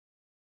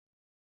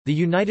The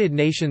United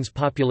Nations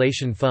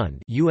Population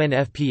Fund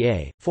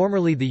 (UNFPA),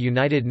 formerly the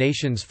United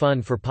Nations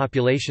Fund for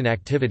Population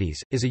Activities,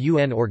 is a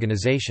UN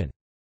organization.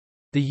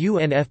 The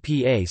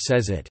UNFPA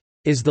says it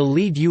is the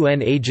lead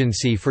UN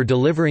agency for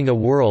delivering a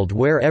world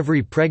where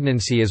every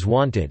pregnancy is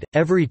wanted,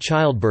 every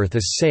childbirth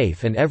is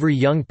safe and every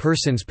young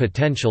person's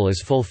potential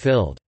is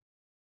fulfilled.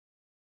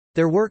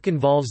 Their work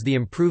involves the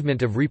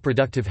improvement of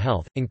reproductive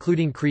health,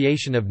 including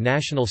creation of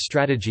national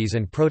strategies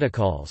and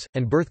protocols,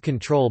 and birth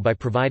control by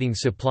providing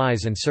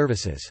supplies and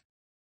services.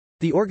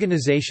 The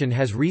organization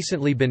has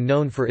recently been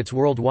known for its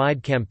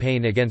worldwide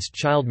campaign against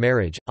child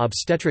marriage,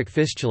 obstetric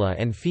fistula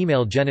and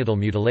female genital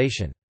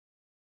mutilation.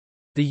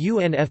 The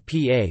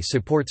UNFPA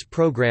supports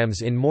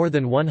programs in more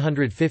than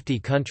 150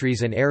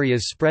 countries and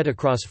areas spread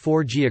across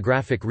 4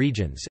 geographic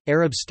regions: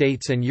 Arab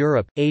states and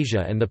Europe,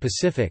 Asia and the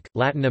Pacific,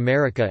 Latin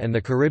America and the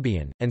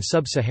Caribbean, and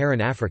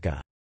Sub-Saharan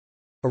Africa.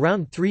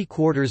 Around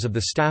 3/4 of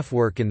the staff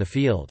work in the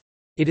field.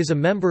 It is a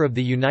member of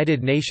the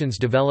United Nations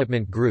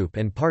Development Group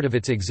and part of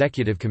its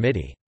executive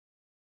committee.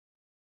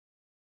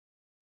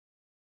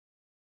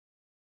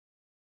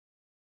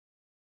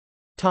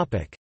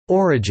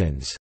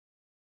 Origins.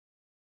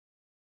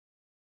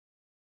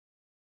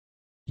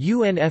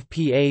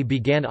 UNFPA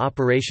began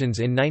operations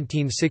in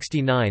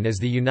 1969 as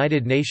the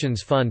United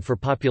Nations Fund for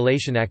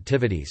Population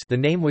Activities. The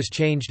name was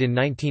changed in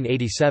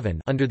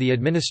 1987 under the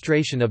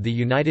administration of the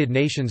United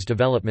Nations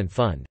Development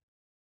Fund.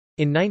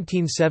 In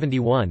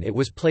 1971 it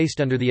was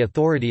placed under the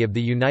authority of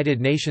the United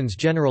Nations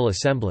General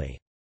Assembly.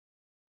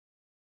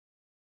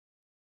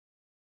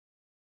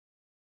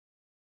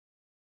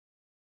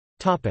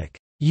 Topic: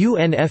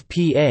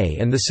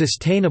 UNFPA and the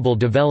Sustainable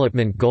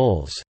Development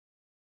Goals.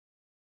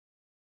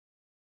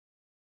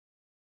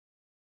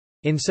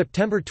 In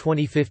September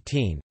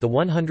 2015, the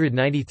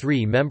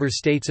 193 member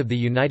states of the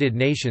United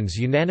Nations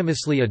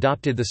unanimously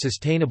adopted the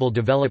Sustainable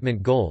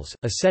Development Goals,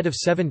 a set of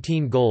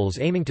 17 goals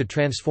aiming to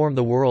transform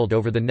the world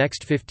over the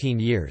next 15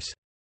 years.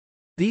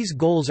 These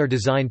goals are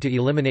designed to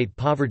eliminate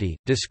poverty,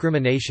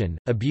 discrimination,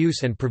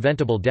 abuse and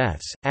preventable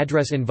deaths,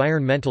 address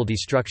environmental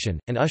destruction,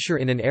 and usher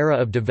in an era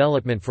of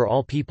development for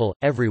all people,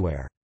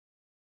 everywhere.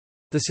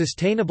 The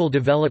Sustainable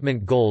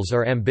Development Goals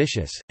are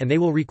ambitious, and they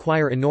will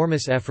require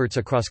enormous efforts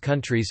across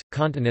countries,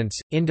 continents,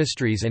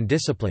 industries and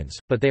disciplines,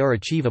 but they are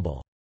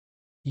achievable.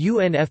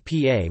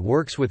 UNFPA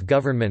works with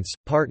governments,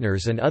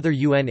 partners and other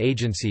UN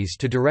agencies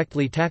to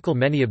directly tackle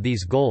many of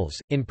these goals,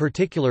 in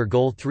particular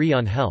Goal 3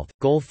 on health,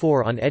 Goal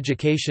 4 on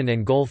education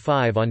and Goal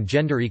 5 on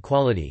gender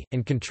equality,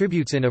 and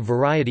contributes in a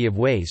variety of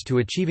ways to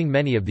achieving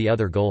many of the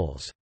other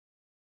goals.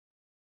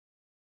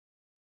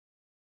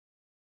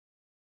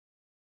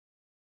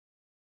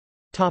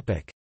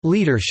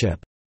 Leadership.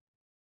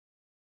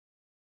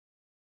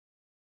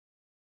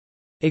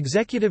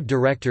 Executive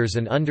Directors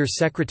and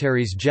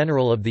Under-Secretaries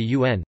General of the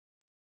UN.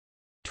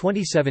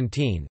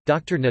 2017,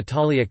 Dr.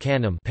 Natalia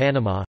Kanem,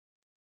 Panama.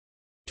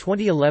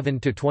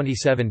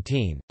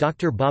 2011–2017,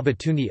 Dr.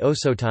 Babatunde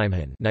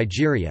Osotimehin,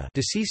 Nigeria,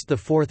 deceased the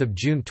 4th of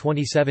June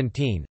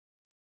 2017.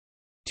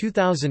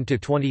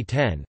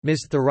 2000–2010,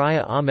 Ms.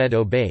 Thuraya Ahmed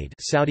Obaid,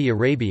 Saudi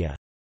Arabia.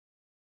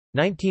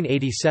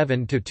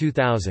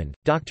 1987–2000,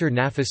 Dr.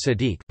 Nafis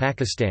Sadiq,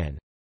 Pakistan.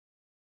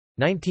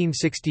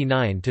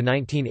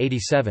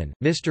 1969–1987,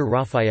 Mr.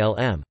 Rafael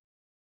M.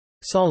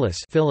 Salas,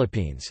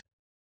 Philippines.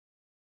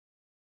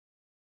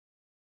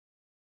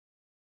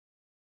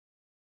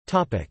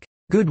 Topic: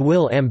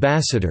 Goodwill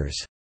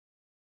ambassadors.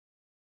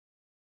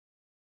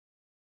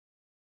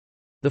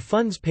 The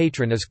fund's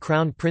patron is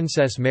Crown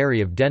Princess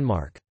Mary of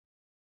Denmark.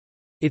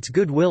 Its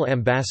Goodwill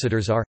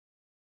ambassadors are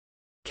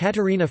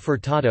Katarina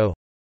Furtado,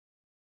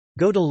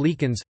 Godal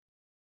Leekens,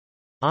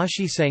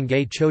 Ashi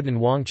Sangay Chodan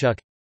Wangchuk,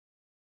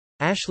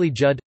 Ashley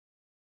Judd,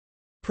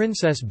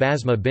 Princess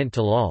Basma bint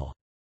Talal.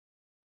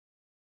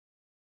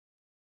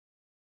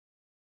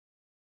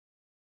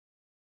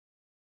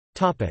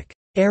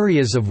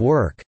 Areas of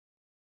work.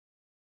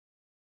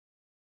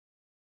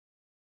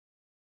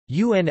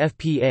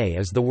 UNFPA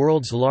is the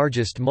world's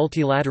largest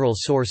multilateral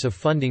source of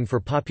funding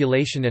for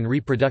population and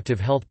reproductive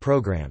health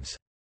programs.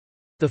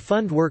 The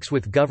fund works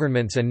with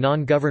governments and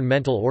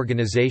non-governmental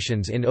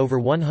organizations in over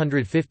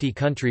 150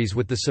 countries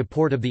with the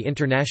support of the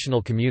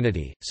international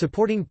community,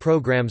 supporting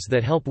programs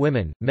that help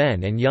women,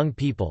 men and young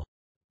people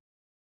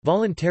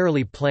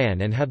voluntarily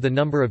plan and have the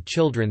number of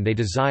children they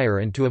desire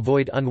and to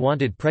avoid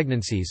unwanted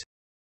pregnancies,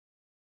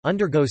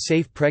 undergo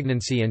safe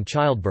pregnancy and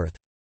childbirth,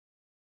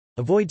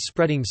 avoid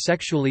spreading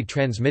sexually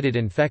transmitted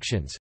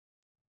infections,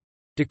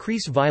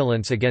 decrease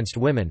violence against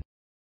women,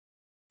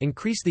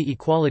 increase the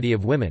equality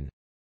of women,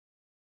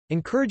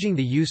 encouraging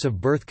the use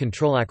of birth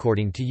control.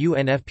 According to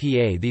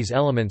UNFPA, these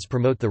elements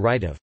promote the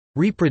right of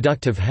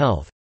reproductive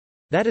health,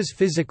 that is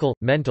physical,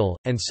 mental,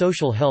 and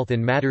social health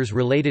in matters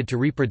related to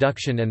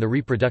reproduction and the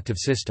reproductive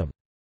system.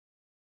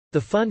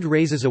 The fund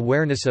raises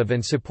awareness of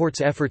and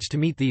supports efforts to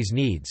meet these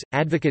needs,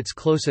 advocates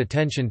close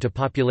attention to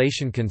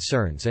population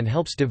concerns and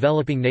helps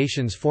developing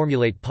nations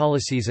formulate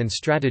policies and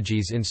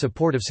strategies in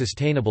support of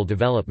sustainable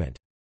development.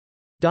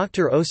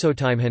 Dr.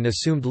 Osotimehin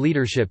assumed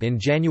leadership in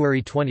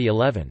January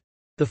 2011.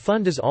 The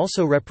fund is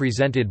also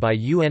represented by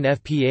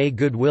UNFPA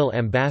Goodwill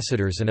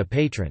ambassadors and a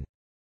patron.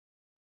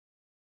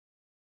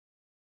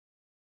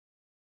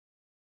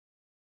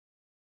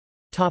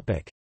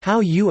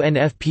 How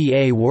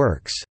UNFPA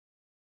works.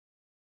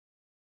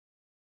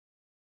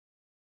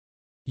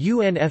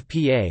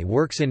 UNFPA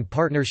works in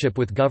partnership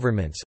with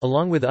governments,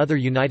 along with other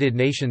United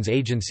Nations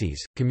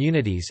agencies,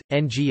 communities,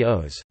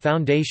 NGOs,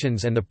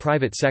 foundations and the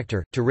private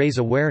sector, to raise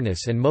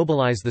awareness and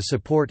mobilize the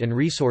support and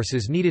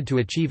resources needed to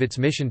achieve its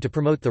mission to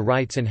promote the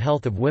rights and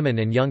health of women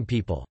and young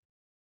people.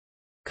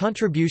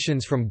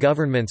 Contributions from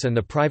governments and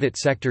the private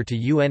sector to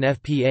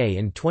UNFPA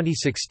in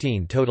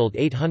 2016 totaled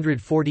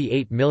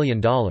 $848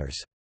 million.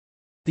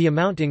 The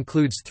amount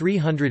includes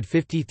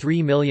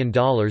 $353 million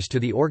to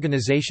the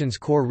organization's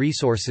core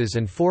resources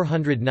and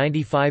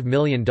 $495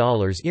 million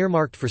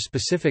earmarked for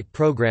specific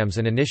programs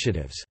and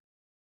initiatives.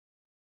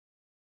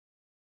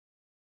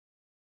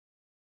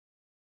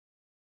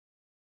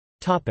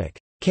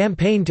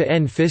 Campaign to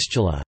End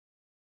Fistula.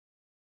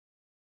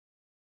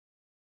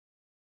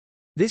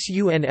 This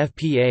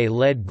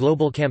UNFPA-led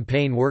global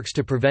campaign works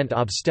to prevent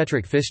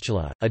obstetric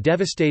fistula, a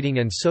devastating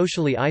and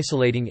socially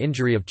isolating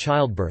injury of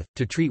childbirth,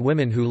 to treat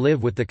women who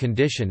live with the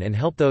condition and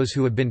help those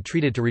who have been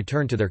treated to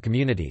return to their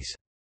communities.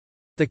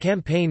 The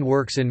campaign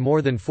works in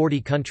more than 40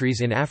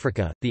 countries in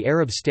Africa, the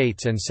Arab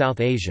states and South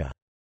Asia.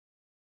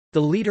 The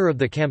leader of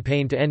the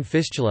campaign to end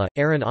fistula,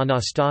 Aaron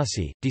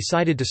Anastasi,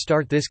 decided to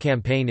start this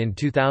campaign in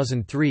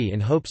 2003 in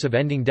hopes of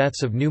ending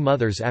deaths of new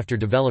mothers after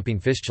developing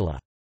fistula.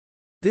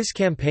 This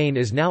campaign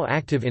is now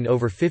active in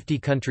over 50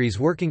 countries,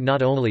 working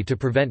not only to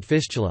prevent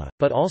fistula,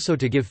 but also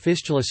to give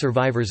fistula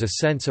survivors a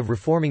sense of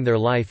reforming their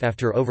life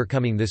after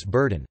overcoming this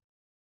burden.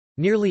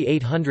 Nearly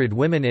 800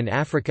 women in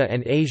Africa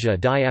and Asia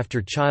die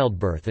after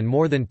childbirth, and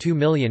more than 2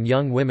 million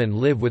young women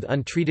live with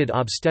untreated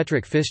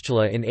obstetric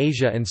fistula in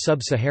Asia and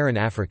sub-Saharan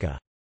Africa.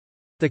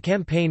 The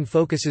campaign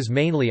focuses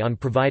mainly on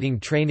providing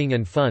training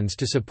and funds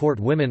to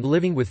support women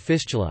living with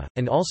fistula,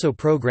 and also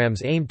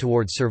programs aimed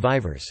towards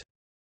survivors.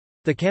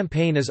 The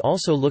campaign is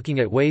also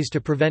looking at ways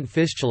to prevent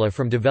fistula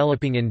from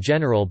developing in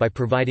general by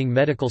providing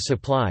medical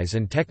supplies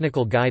and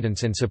technical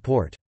guidance and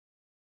support.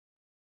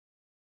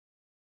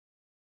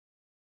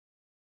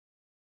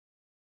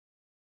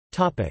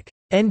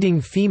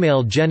 Ending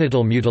female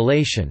genital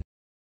mutilation.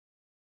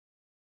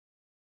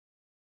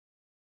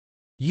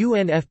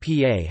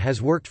 UNFPA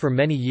has worked for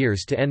many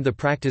years to end the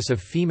practice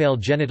of female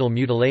genital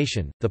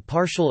mutilation, the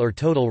partial or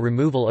total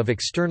removal of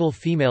external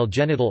female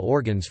genital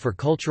organs for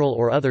cultural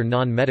or other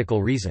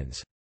non-medical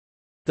reasons.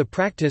 The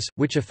practice,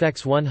 which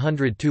affects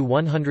 100 to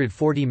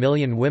 140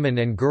 million women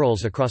and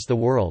girls across the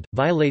world,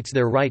 violates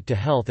their right to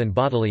health and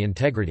bodily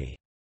integrity.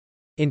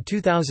 In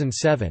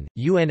 2007,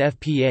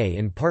 UNFPA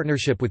in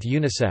partnership with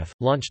UNICEF,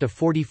 launched a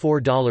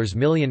 $44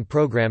 million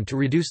program to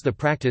reduce the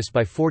practice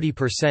by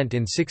 40%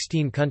 in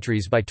 16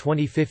 countries by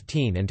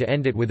 2015 and to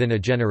end it within a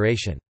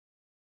generation.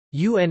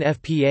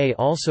 UNFPA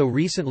also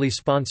recently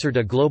sponsored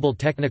a global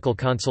technical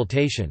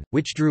consultation,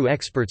 which drew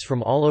experts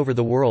from all over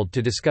the world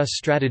to discuss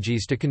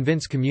strategies to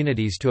convince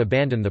communities to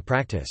abandon the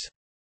practice.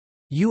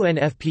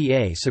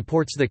 UNFPA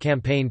supports the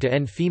campaign to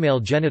end female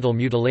genital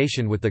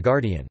mutilation with The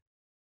Guardian.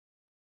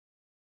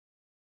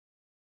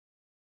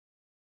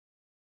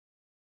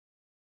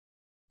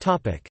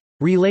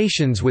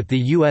 Relations with the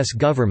U.S.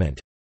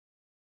 government.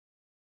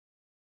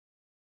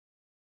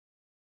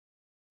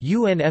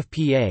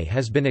 UNFPA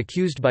has been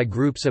accused by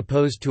groups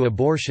opposed to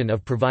abortion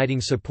of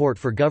providing support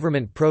for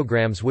government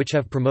programs which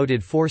have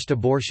promoted forced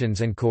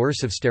abortions and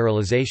coercive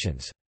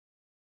sterilizations.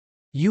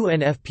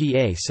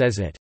 UNFPA says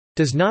it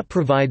does not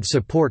provide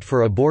support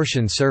for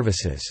abortion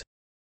services.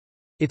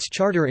 Its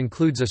charter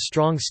includes a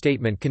strong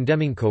statement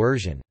condemning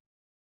coercion.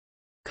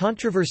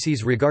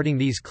 Controversies regarding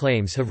these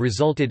claims have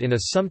resulted in a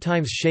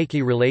sometimes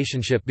shaky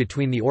relationship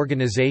between the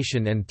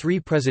organization and three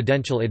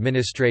presidential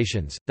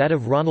administrations, that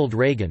of Ronald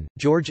Reagan,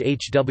 George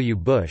H. W.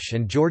 Bush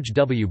and George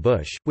W.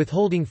 Bush.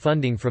 Withholding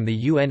funding from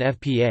the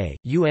UNFPA,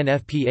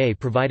 UNFPA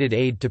provided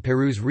aid to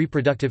Peru's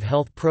reproductive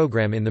health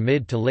program in the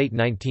mid to late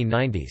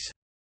 1990s.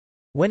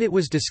 When it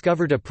was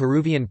discovered a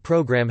Peruvian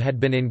program had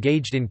been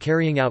engaged in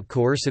carrying out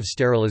coercive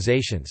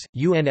sterilizations,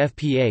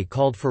 UNFPA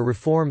called for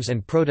reforms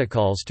and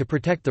protocols to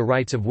protect the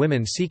rights of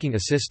women seeking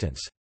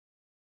assistance.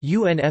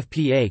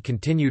 UNFPA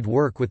continued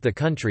work with the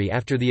country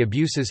after the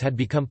abuses had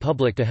become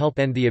public to help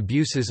end the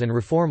abuses and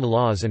reform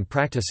laws and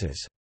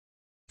practices.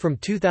 From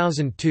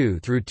 2002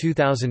 through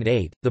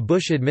 2008, the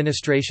Bush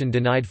administration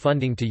denied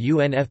funding to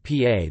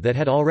UNFPA that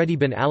had already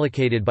been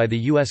allocated by the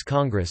U.S.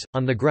 Congress,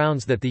 on the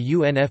grounds that the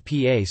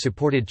UNFPA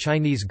supported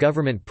Chinese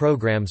government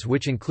programs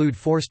which include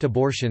forced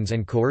abortions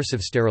and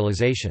coercive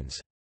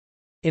sterilizations.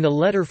 In a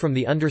letter from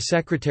the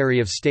Undersecretary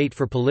of State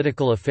for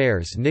Political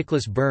Affairs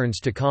Nicholas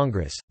Burns to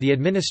Congress, the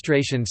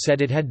administration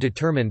said it had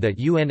determined that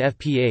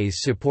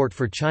UNFPA's support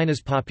for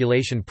China's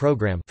population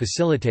program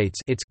facilitates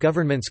its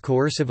government's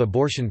coercive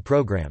abortion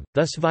program,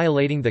 thus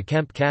violating the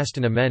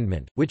Kemp-Kasten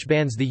Amendment, which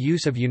bans the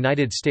use of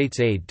United States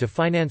aid to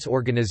finance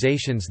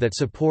organizations that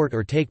support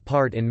or take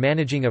part in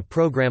managing a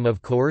program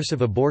of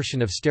coercive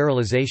abortion of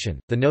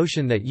sterilization. The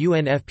notion that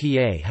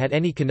UNFPA had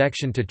any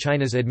connection to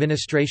China's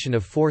administration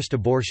of forced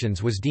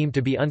abortions was deemed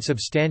to be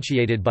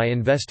unsubstantiated by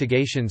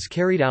investigations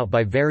carried out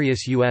by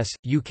various US,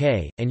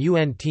 UK, and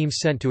UN teams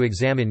sent to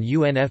examine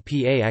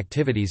UNFPA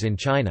activities in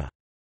China.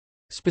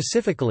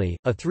 Specifically,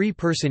 a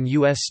three-person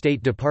U.S.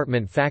 State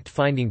Department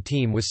fact-finding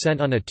team was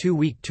sent on a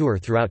 2-week tour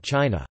throughout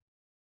China.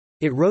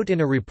 It wrote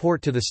in a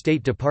report to the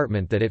State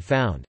Department that it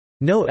found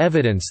no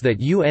evidence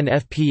that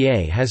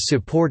UNFPA has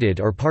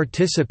supported or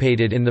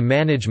participated in the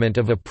management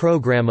of a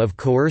program of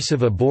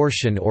coercive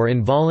abortion or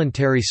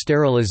involuntary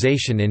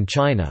sterilization in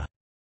China,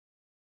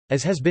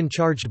 as has been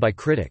charged by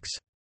critics.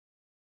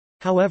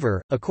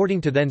 However,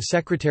 according to then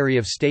Secretary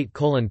of State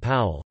Colin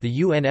Powell, the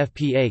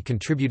UNFPA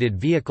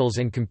contributed vehicles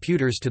and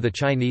computers to the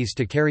Chinese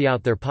to carry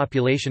out their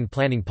population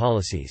planning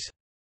policies.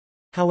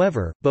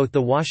 However, both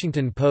The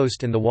Washington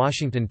Post and The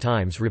Washington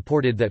Times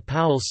reported that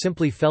Powell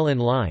simply fell in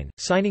line,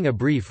 signing a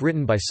brief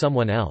written by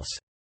someone else.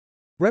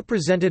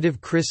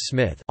 Representative Chris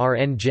Smith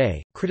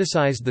 (RNJ)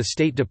 criticized the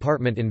State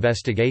Department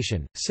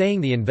investigation, saying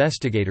the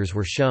investigators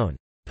were shown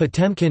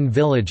Potemkin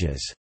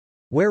villages,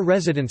 where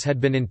residents had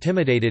been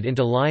intimidated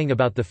into lying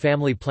about the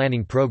family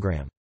planning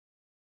program.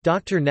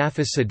 Dr.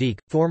 Nafis Sadiq,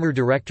 former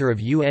director of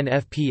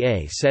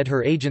UNFPA, said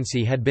her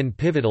agency had been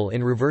pivotal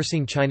in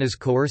reversing China's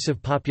coercive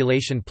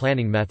population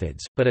planning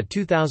methods, but a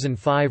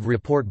 2005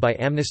 report by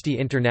Amnesty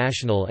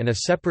International and a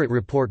separate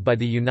report by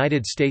the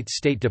United States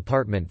State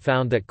Department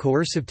found that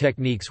coercive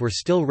techniques were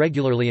still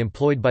regularly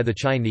employed by the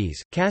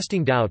Chinese,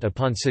 casting doubt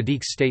upon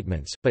Sadiq's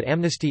statements, but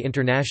Amnesty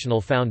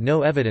International found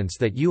no evidence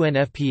that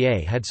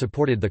UNFPA had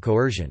supported the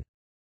coercion.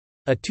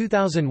 A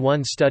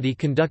 2001 study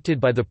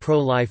conducted by the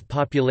Pro-Life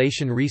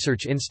Population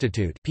Research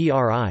Institute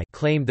 (PRI)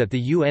 claimed that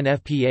the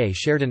UNFPA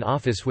shared an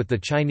office with the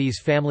Chinese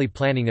family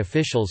planning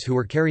officials who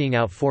were carrying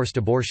out forced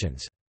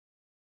abortions.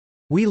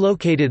 We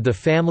located the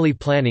family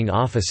planning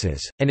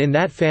offices, and in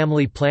that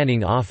family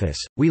planning office,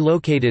 we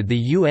located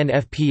the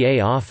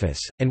UNFPA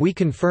office, and we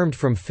confirmed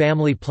from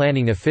family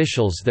planning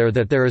officials there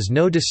that there is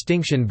no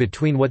distinction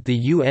between what the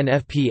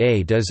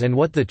UNFPA does and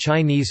what the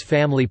Chinese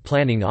family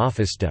planning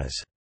office does,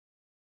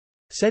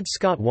 said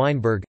Scott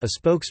Weinberg, a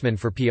spokesman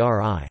for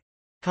PRI.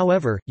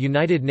 However,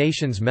 United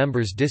Nations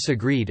members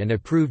disagreed and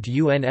approved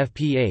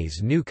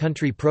UNFPA's New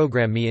Country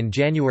Programme in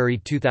January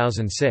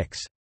 2006.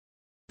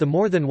 The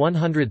more than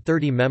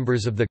 130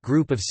 members of the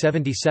Group of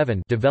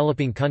 77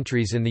 developing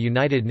countries in the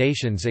United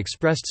Nations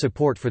expressed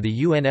support for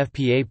the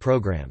UNFPA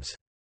programs.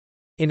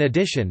 In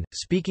addition,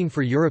 speaking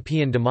for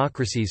European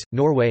democracies,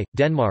 Norway,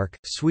 Denmark,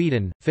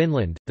 Sweden,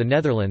 Finland, the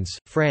Netherlands,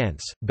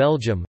 France,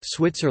 Belgium,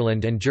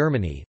 Switzerland and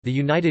Germany, the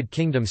United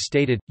Kingdom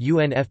stated,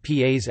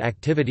 UNFPA's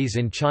activities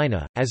in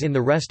China, as in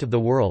the rest of the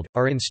world,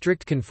 are in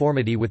strict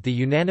conformity with the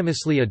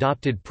unanimously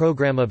adopted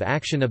Programme of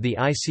Action of the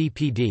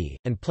ICPD,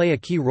 and play a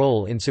key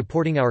role in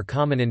supporting our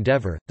common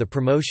endeavour, the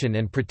promotion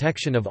and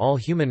protection of all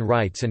human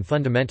rights and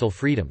fundamental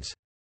freedoms.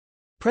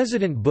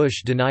 President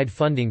Bush denied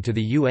funding to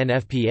the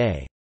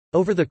UNFPA.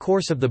 Over the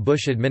course of the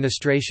Bush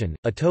administration,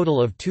 a total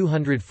of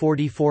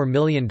 $244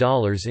 million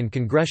in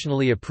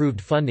congressionally approved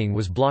funding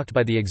was blocked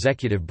by the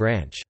executive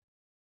branch.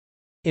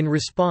 In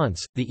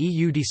response, the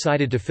EU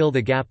decided to fill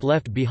the gap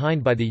left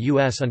behind by the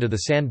US under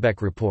the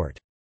Sandbeck Report.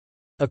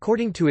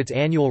 According to its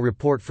annual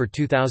report for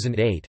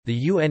 2008,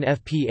 the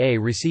UNFPA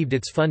received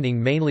its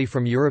funding mainly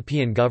from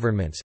European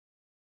governments.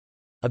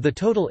 Of the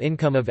total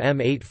income of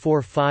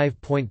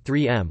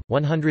M845.3 M,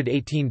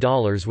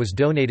 $118 was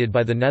donated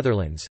by the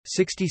Netherlands,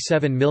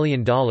 $67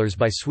 million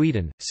by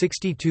Sweden,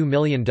 $62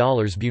 million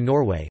by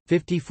Norway,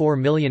 $54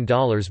 million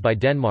by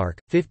Denmark,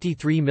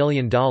 $53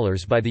 million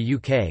by the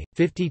UK,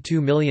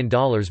 $52 million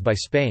by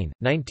Spain,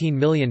 $19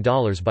 million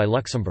by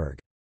Luxembourg.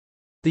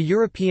 The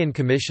European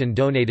Commission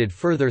donated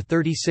further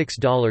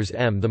 $36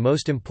 m. The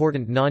most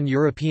important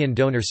non-European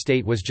donor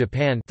state was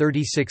Japan,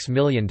 $36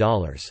 million.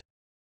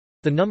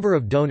 The number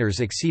of donors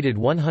exceeded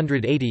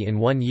 180 in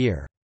 1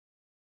 year.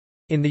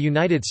 In the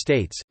United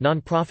States,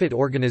 non-profit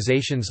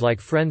organizations like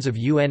Friends of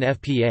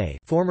UNFPA,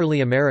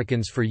 formerly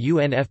Americans for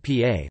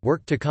UNFPA,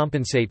 worked to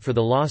compensate for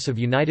the loss of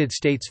United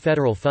States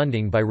federal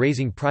funding by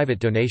raising private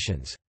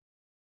donations.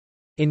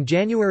 In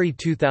January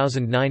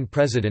 2009,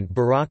 President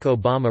Barack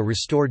Obama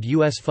restored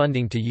U.S.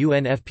 funding to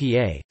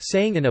UNFPA,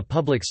 saying in a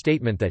public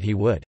statement that he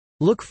would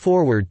look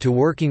forward to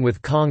working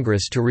with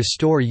Congress to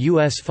restore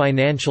U.S.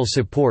 financial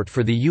support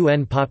for the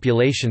UN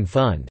Population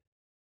Fund.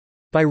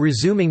 By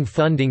resuming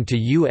funding to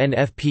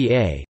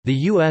UNFPA, the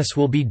U.S.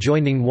 will be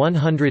joining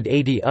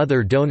 180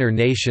 other donor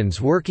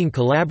nations working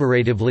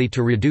collaboratively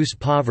to reduce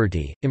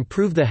poverty,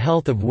 improve the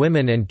health of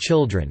women and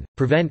children,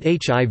 prevent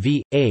HIV,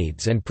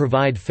 AIDS and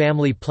provide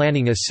family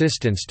planning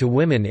assistance to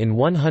women in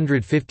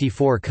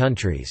 154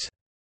 countries.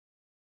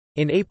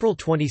 In April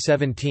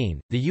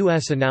 2017, the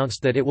U.S.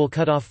 announced that it will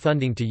cut off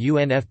funding to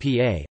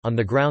UNFPA, on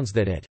the grounds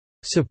that it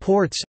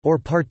supports, or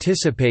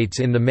participates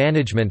in the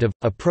management of,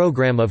 a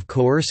program of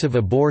coercive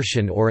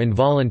abortion or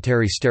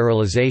involuntary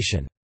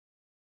sterilization.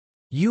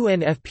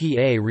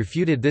 UNFPA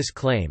refuted this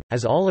claim,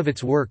 as all of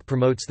its work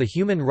promotes the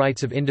human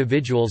rights of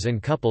individuals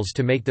and couples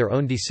to make their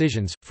own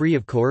decisions, free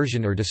of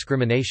coercion or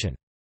discrimination.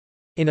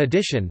 In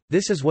addition,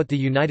 this is what the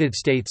United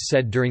States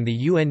said during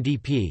the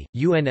UNDP,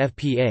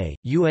 UNFPA,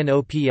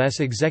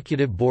 UNOPS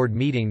Executive Board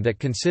meeting that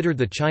considered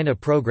the China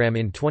program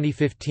in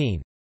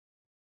 2015.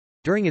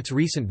 During its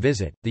recent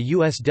visit, the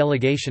U.S.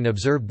 delegation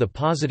observed the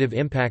positive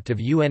impact of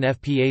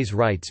UNFPA's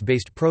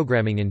rights-based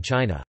programming in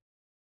China.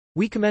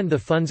 We commend the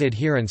fund's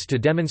adherence to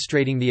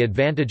demonstrating the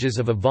advantages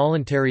of a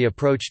voluntary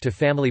approach to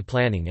family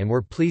planning and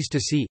were pleased to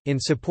see, in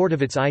support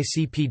of its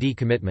ICPD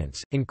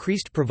commitments,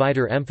 increased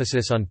provider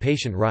emphasis on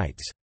patient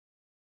rights.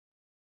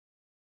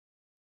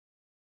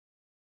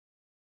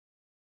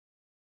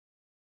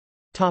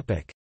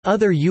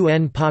 Other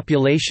UN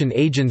population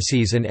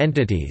agencies and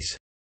entities.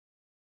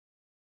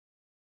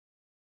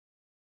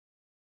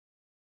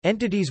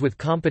 Entities with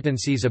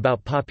competencies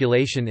about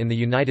population in the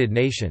United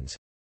Nations.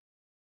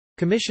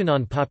 Commission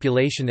on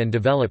Population and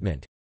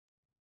Development.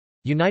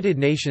 United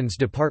Nations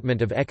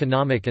Department of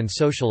Economic and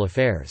Social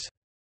Affairs.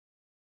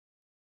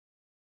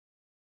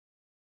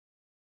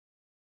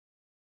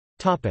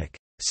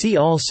 See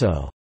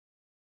also: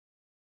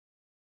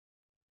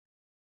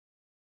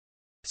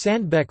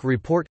 Sandbeck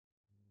Report,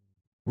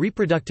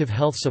 Reproductive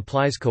Health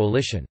Supplies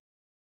Coalition.